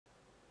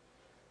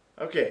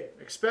Okay,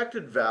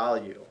 expected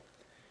value.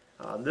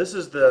 This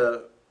is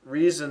the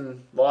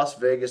reason Las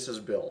Vegas is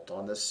built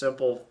on this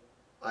simple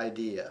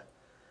idea.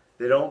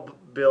 They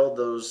don't build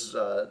those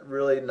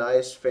really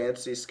nice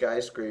fancy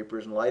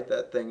skyscrapers and light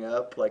that thing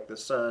up like the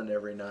sun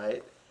every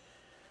night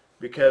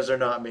because they're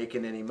not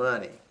making any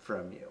money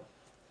from you.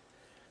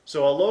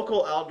 So a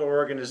local outdoor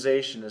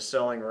organization is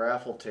selling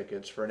raffle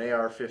tickets for an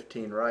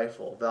AR-15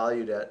 rifle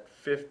valued at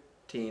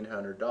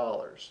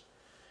 $1,500.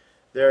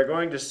 They're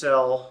going to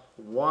sell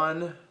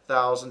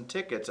 1,000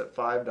 tickets at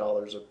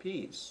 $5 a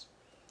piece.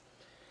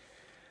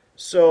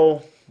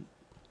 So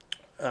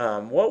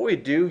what we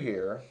do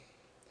here,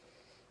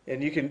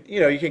 and you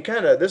can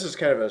kind of, this is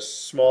kind of a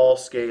small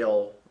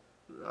scale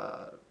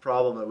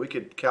problem that we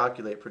could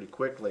calculate pretty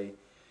quickly.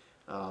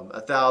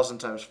 1,000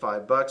 times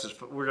 $5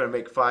 is, we're going to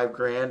make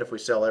 $5,000 if we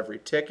sell every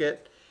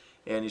ticket,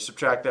 and you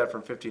subtract that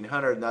from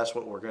 1,500, and that's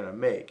what we're going to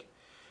make.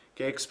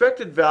 Okay,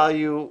 expected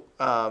value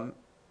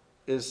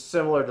is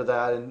similar to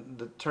that in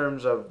the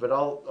terms of, but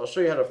I'll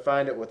show you how to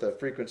find it with a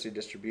frequency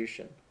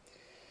distribution,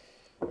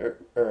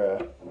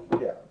 or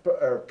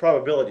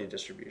probability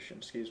distribution,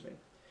 excuse me.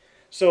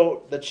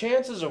 So the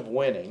chances of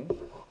winning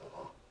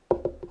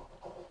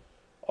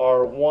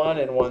are 1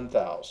 in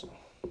 1,000.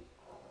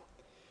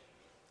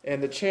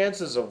 And the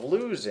chances of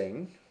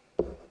losing,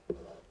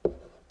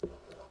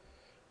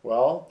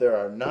 well, there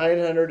are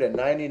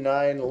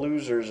 999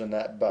 losers in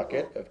that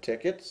bucket of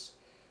tickets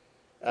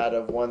out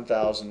of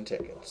 1,000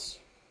 tickets.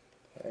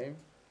 Okay.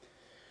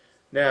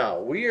 Now,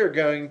 we are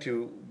going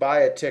to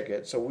buy a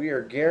ticket, so we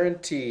are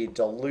guaranteed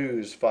to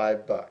lose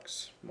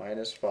 $5,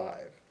 minus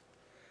 5.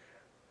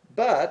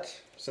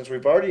 But, since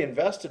we've already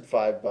invested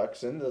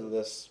 $5 into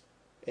this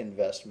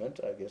investment,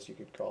 I guess you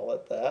could call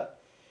it that,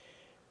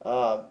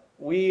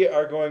 we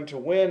are going to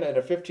win at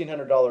a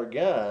 $1,500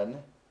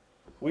 gun.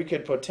 We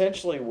could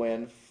potentially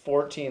win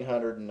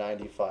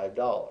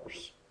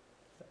 $1,495.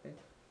 Okay.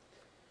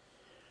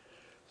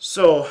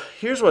 So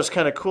here's what's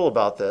kind of cool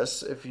about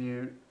this. If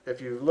you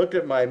looked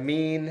at my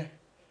mean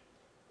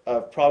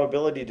of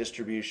probability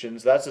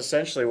distributions, that's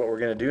essentially what we're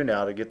going to do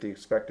now to get the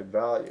expected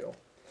value.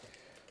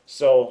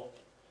 So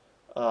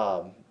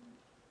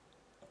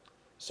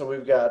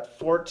we've got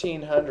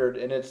 1,400,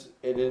 and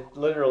it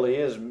literally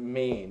is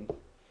mean.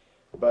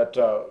 But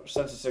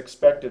since it's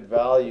expected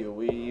value,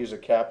 we use a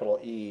capital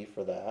E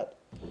for that.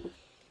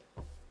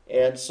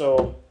 And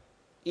so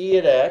E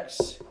at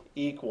X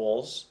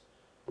equals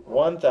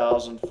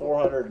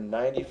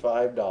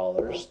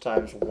 $1,495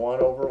 times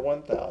 1 over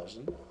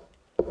 1,000.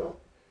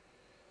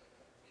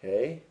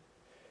 Okay.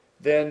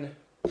 Then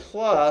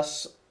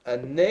plus a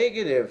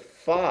negative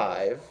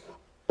 5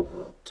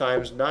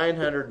 times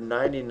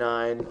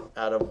 999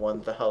 out of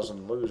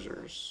 1,000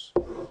 losers.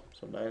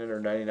 So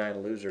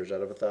 999 losers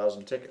out of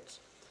 1,000 tickets.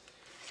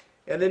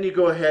 And then you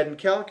go ahead and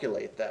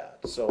calculate that.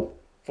 So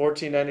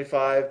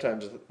 1495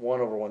 times 1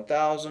 over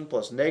 1,000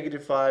 plus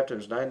negative 5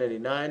 times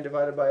 999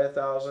 divided by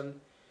 1,000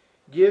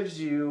 gives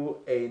you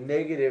a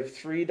negative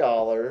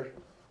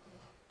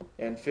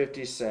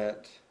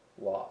 $3.50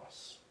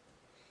 loss.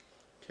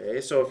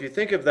 Okay, so if you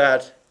think of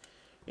that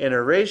in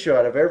a ratio,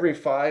 out of every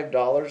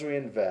 $5 we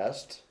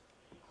invest,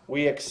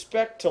 we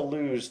expect to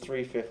lose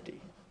 $3.50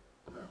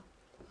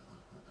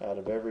 out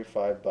of every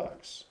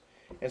 $5.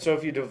 And so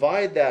if you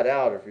divide that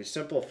out, or if you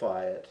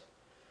simplify it,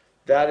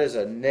 that is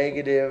a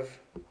negative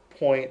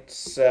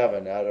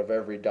 0.7 out of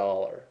every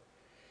dollar.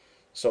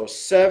 So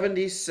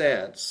 70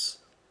 cents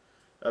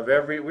of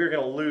every, we're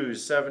going to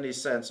lose 70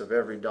 cents of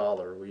every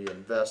dollar we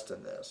invest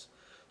in this.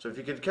 So if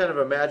you could kind of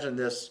imagine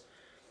this,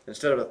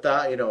 instead of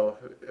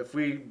if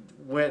we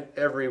went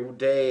every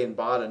day and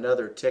bought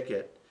another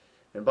ticket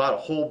and bought a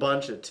whole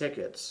bunch of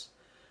tickets,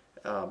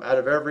 out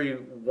of every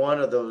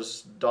one of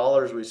those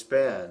dollars we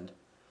spend,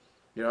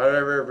 out of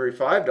every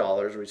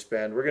 $5 we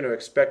spend, we're going to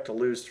expect to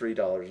lose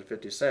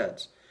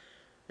 $3.50.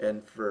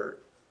 And for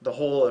the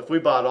whole, if we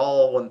bought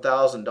all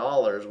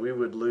 $1,000, we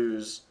would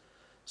lose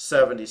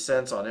 70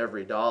 cents on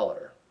every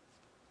dollar.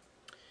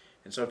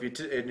 And so if you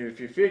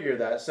figure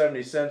that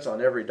 70 cents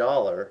on every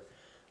dollar,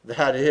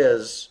 that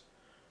is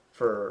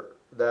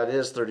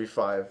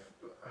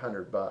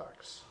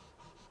 $3,500.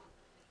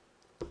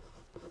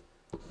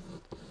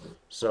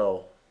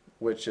 So,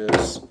 which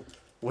is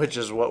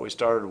what we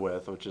started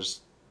with, which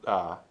is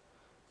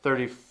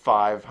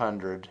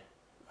 3,500,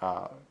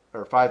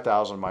 or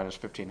 5,000 minus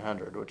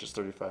 1,500, which is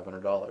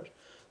 $3,500.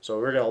 So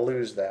we're going to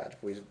lose that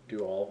if we do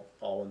all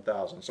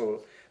 1,000.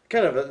 So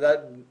kind of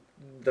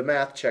the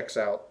math checks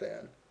out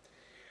then.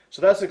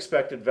 So that's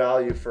expected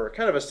value for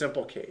kind of a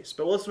simple case.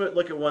 But let's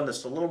look at one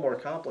that's a little more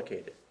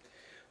complicated.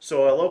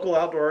 So a local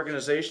outdoor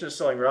organization is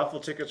selling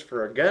raffle tickets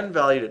for a gun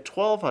valued at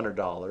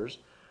 $1,200,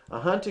 a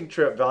hunting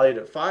trip valued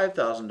at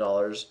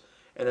 $5,000,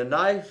 and a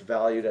knife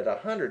valued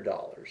at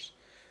 $100.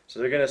 So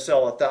they're going to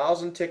sell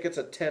 1,000 tickets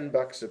at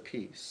 $10 a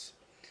piece.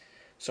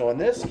 So in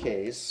this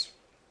case,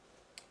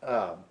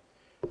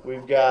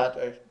 we've got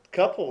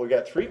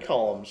three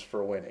columns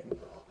for winning.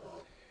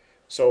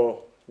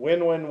 So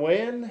win, win,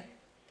 win.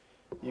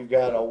 You've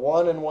got a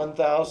 1 in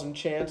 1,000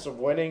 chance of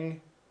winning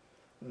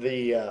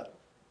the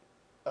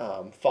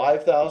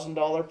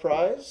 $5,000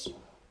 prize.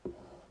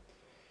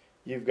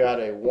 You've got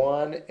a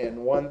 1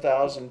 in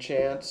 1,000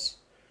 chance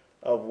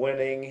of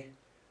winning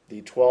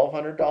the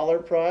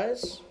 $1,200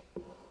 prize.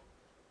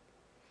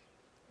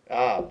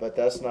 But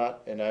that's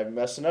not, and I'm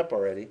messing up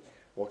already.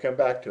 We'll come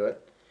back to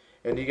it.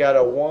 And you got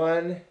a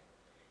 1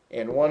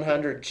 in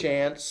 100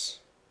 chance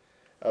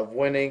of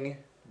winning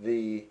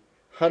the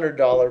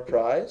 $100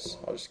 prize.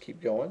 I'll just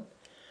keep going.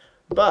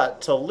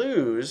 But to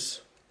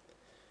lose,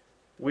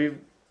 we've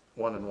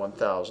 1 in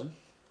 1,000.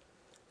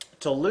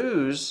 To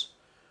lose,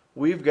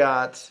 we've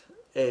got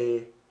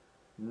a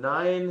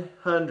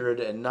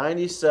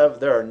 997.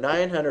 There are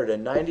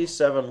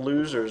 997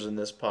 losers in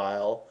this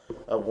pile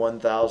of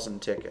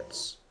 1,000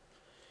 tickets.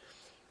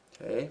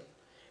 Okay,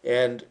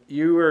 and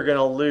you are going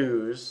to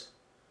lose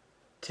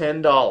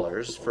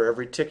 $10 for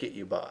every ticket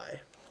you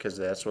buy because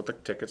that's what the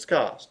tickets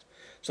cost.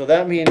 So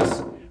that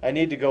means I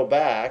need to go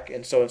back,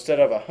 and so instead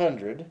of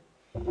 100,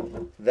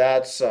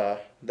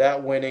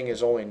 that winning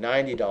is only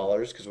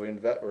 $90 because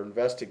we're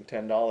investing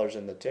 $10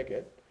 in the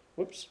ticket.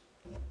 Whoops.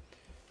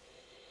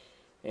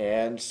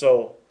 And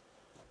so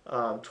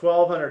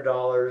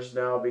 $1,200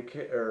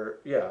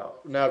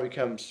 now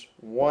becomes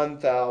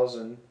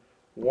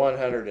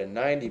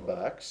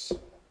 $1,190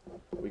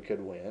 we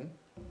could win,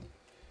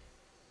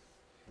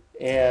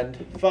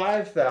 and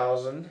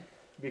 5,000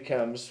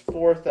 becomes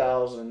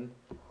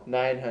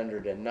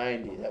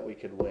 4,990 that we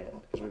could win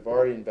because we've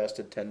already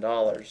invested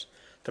 $10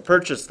 to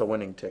purchase the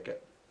winning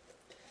ticket.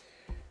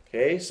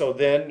 Okay, so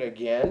then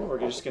again we're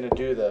just going to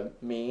do the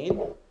mean,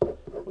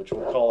 which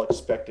we'll call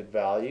expected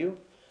value.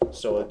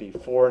 So it'd be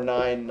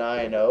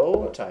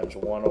 4,990 times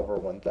 1 over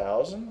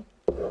 1,000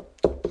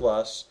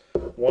 plus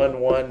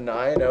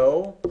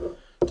 1,190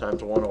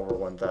 times 1 over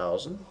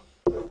 1,000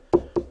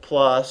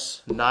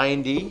 plus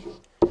 90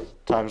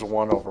 times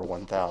 1 over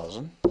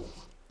 1,000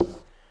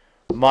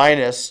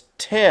 minus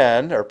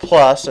 10 or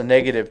plus a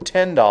negative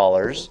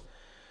 $10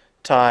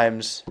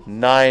 times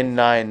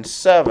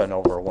 997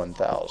 over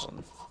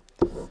 1,000.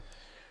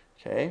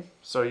 Okay,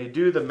 so you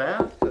do the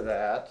math to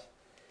that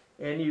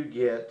and you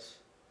get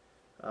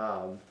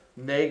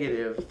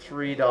negative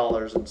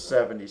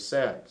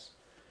 $3.70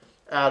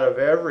 out of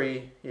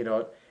every,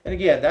 and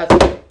again, that's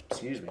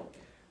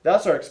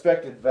our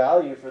expected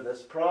value for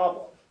this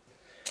problem.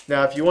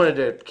 Now, if you wanted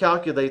to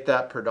calculate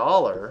that per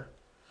dollar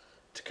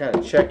to kind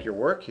of check your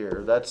work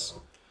here, that's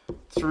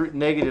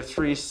negative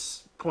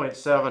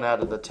 3.7 out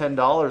of the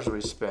 $10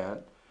 we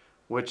spent,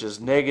 which is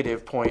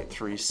negative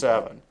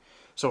 0.37.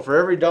 So for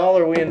every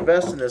dollar we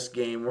invest in this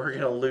game, we're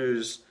going to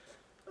lose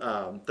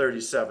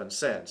 37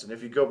 cents. And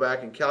if you go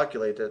back and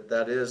calculate that,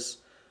 that is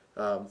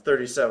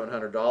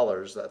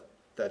 $3,700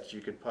 that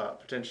you could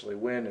potentially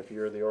win if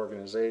you're the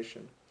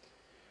organization.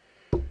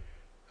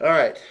 All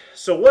right,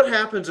 so what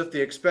happens if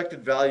the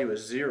expected value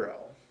is 0?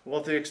 Well,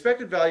 if the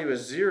expected value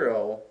is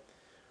 0,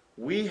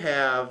 we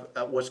have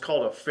what's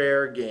called a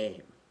fair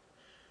game.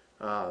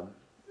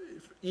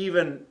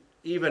 Even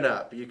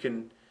up.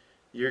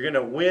 You're going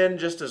to win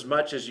just as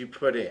much as you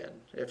put in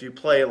if you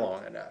play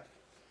long enough.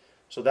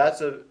 So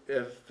that's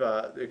if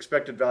the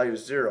expected value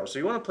is 0. So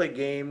you want to play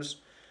games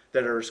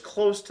that are as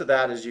close to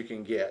that as you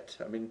can get.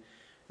 I mean,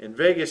 in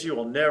Vegas, you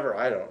will never,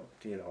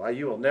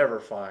 you will never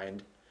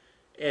find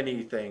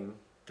anything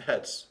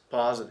that's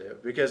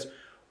positive, because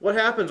what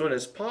happens when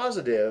it's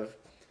positive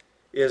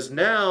is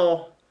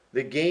now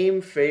the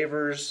game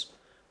favors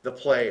the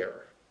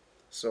player.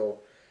 So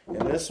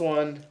in this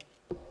one,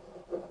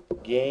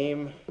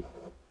 game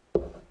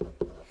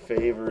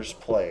favors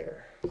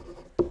player.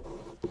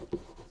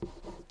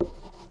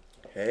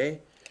 Okay.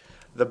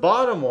 The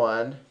bottom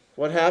one,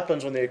 what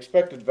happens when the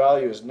expected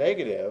value is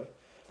negative?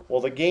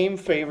 Well, the game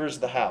favors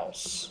the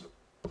house,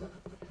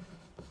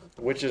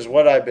 which is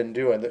what I've been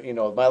doing.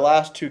 My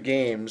last 2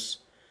 games,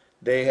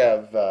 they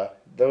have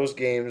those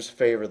games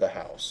favor the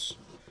house.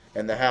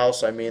 And the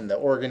house, I mean the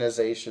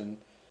organization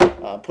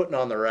putting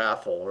on the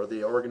raffle, or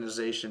the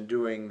organization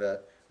doing the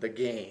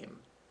game.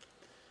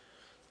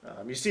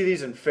 You see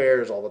these in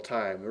fairs all the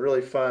time. A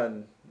really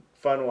fun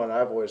one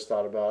I've always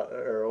thought about,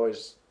 or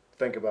always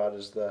think about,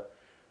 is the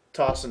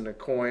tossing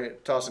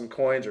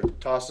coins, or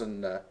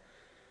tossing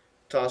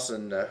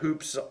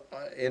hoops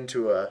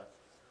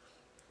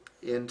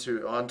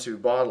onto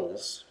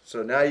bottles.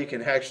 So now you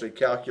can actually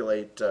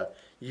calculate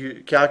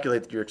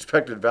your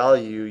expected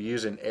value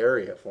using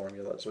area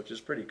formulas, which is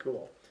pretty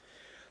cool.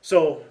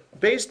 So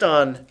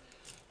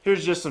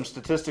here's just some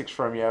statistics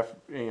from you,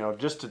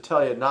 just to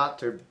tell you not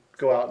to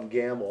go out and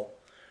gamble.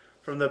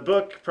 From the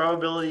book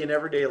Probability in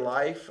Everyday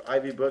Life,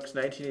 Ivy Books,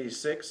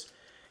 1986.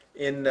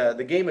 In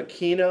the game of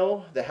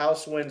Keno, the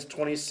house wins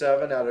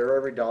 27 out of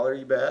every dollar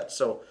you bet.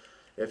 So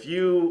if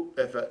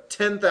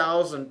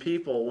 10,000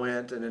 people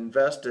went and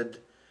invested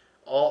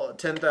all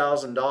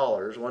 $10,000,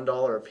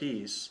 $1 a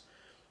piece,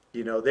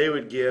 they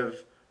would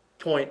give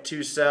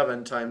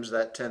 0.27 times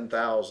that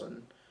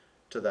 10,000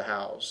 to the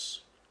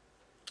house.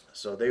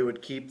 So they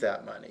would keep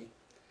that money.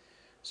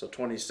 So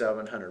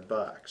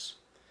 $2,700.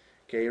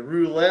 Okay,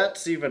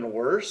 roulette's even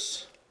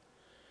worse.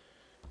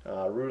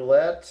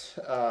 Roulette,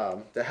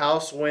 the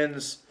house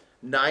wins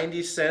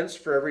 90 cents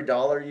for every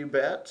dollar you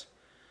bet.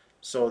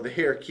 So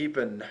they are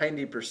keeping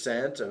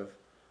 90%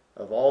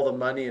 of all the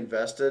money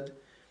invested.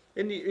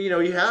 And you know,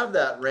 you have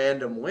that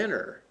random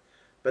winner,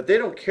 but they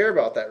don't care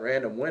about that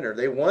random winner.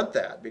 They want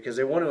that because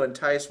they want to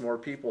entice more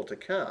people to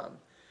come.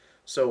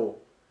 So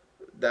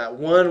that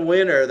one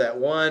winner that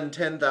won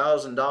 $10,000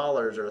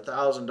 or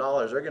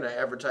 $1,000, they're going to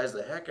advertise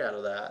the heck out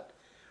of that.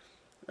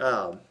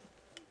 Um,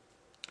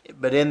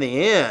 but in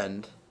the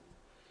end,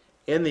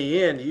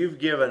 you've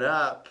given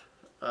up.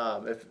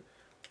 If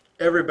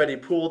everybody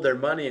pooled their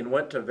money and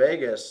went to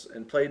Vegas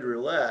and played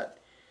roulette,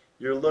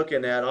 you're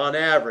looking at on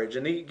average,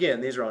 and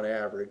again, these are on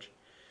average.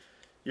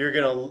 They're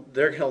gonna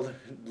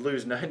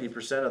lose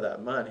 90% of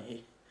that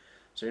money,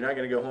 so you're not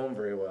gonna go home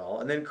very well.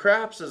 And then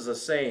craps is the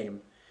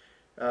same.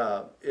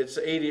 It's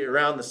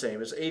around the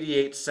same. It's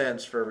 88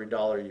 cents for every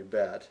dollar you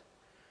bet.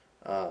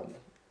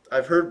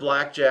 I've heard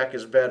blackjack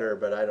is better,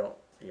 but I don't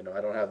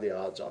have the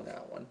odds on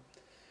that one.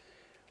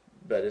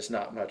 But it's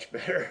not much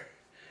better.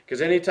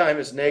 Because anytime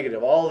it's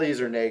negative, all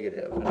these are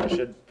negative, and I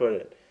should put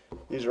it,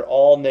 these are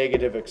all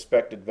negative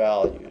expected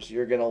values.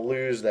 You're going to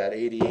lose that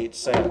 88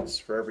 cents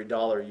for every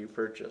dollar you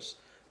purchase.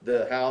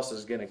 The house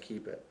is going to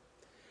keep it.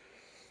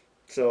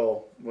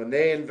 So when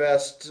they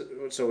invest,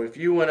 so if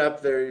you went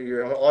up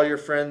there, all your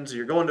friends,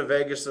 you're going to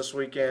Vegas this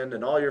weekend,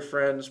 and all your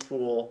friends give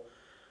you,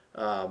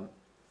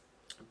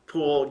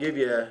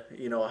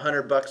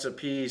 $100 a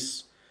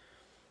piece,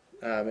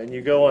 and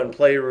you go and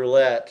play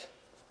roulette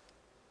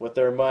with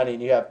their money,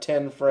 and you have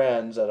 10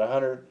 friends at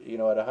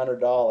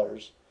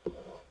 $100,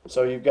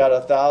 so you've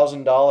got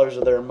 $1,000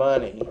 of their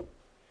money.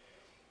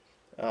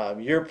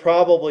 You're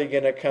probably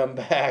going to come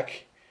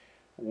back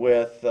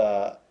with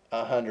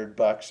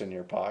 $100 in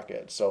your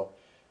pocket. So,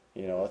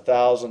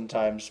 1,000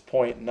 times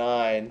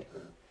 0.9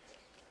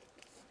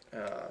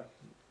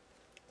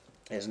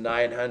 is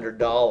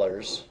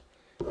 $900,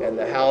 and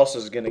the house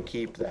is going to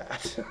keep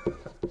that.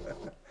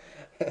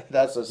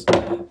 That's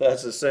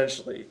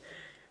essentially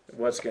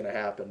what's going to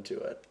happen to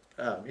it.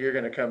 You're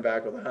going to come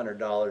back with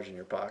 $100 in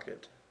your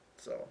pocket.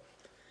 So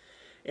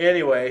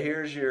anyway,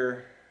 here's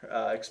your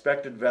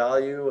expected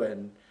value,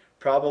 and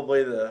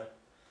probably the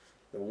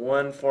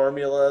one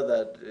formula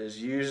that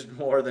is used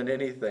more than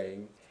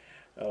anything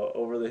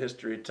over the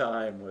history of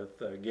time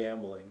with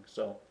gambling.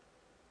 So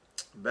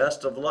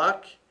best of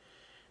luck,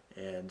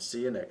 and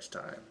see you next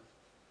time.